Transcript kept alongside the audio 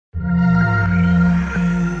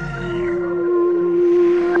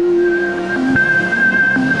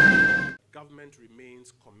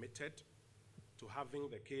having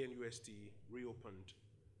the KNUST reopened,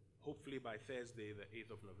 hopefully by Thursday, the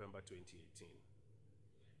 8th of November 2018.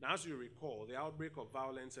 Now, as you recall, the outbreak of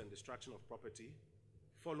violence and destruction of property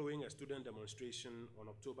following a student demonstration on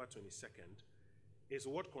October 22nd is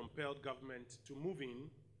what compelled government to move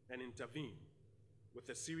in and intervene with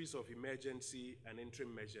a series of emergency and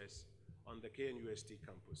interim measures on the KNUST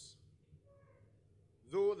campus.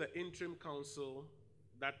 Though the interim council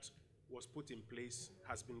that was put in place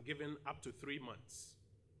has been given up to 3 months,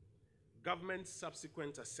 government's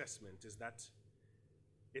subsequent assessment is that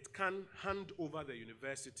it can hand over the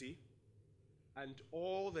university and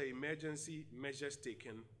all the emergency measures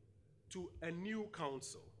taken to a new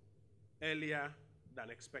council earlier than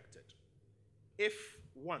expected, if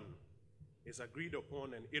one is agreed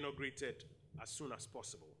upon and inaugurated as soon as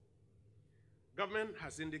possible. Government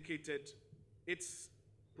has indicated its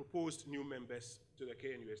proposed new members to the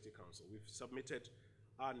KNUST Council. We've submitted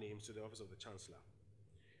our names to the Office of the Chancellor.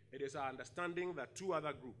 It is our understanding that 2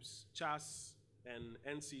 other groups, CHAS and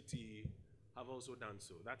NCT, have also done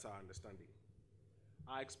so. That's our understanding.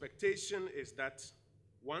 Our expectation is that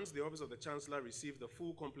once the Office of the Chancellor receives the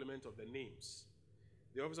full complement of the names,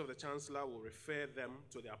 the Office of the Chancellor will refer them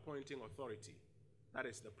to the appointing authority, that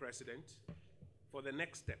is the President, for the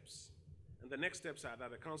next steps. And the next steps are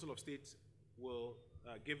that the Council of State will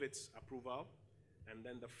give its approval, and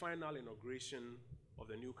then the final inauguration of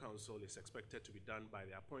the new council is expected to be done by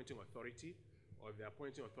the appointing authority, or if the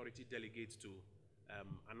appointing authority delegates to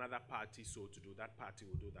another party so to do, that party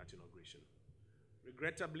will do that inauguration.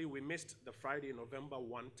 Regrettably, we missed the Friday, November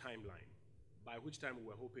 1 timeline, by which time we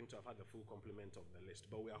were hoping to have had the full complement of the list.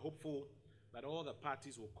 But we are hopeful that all the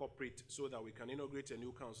parties will cooperate so that we can inaugurate a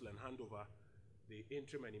new council and hand over the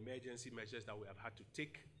interim and emergency measures that we have had to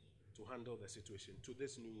take to handle the situation to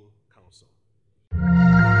this new council.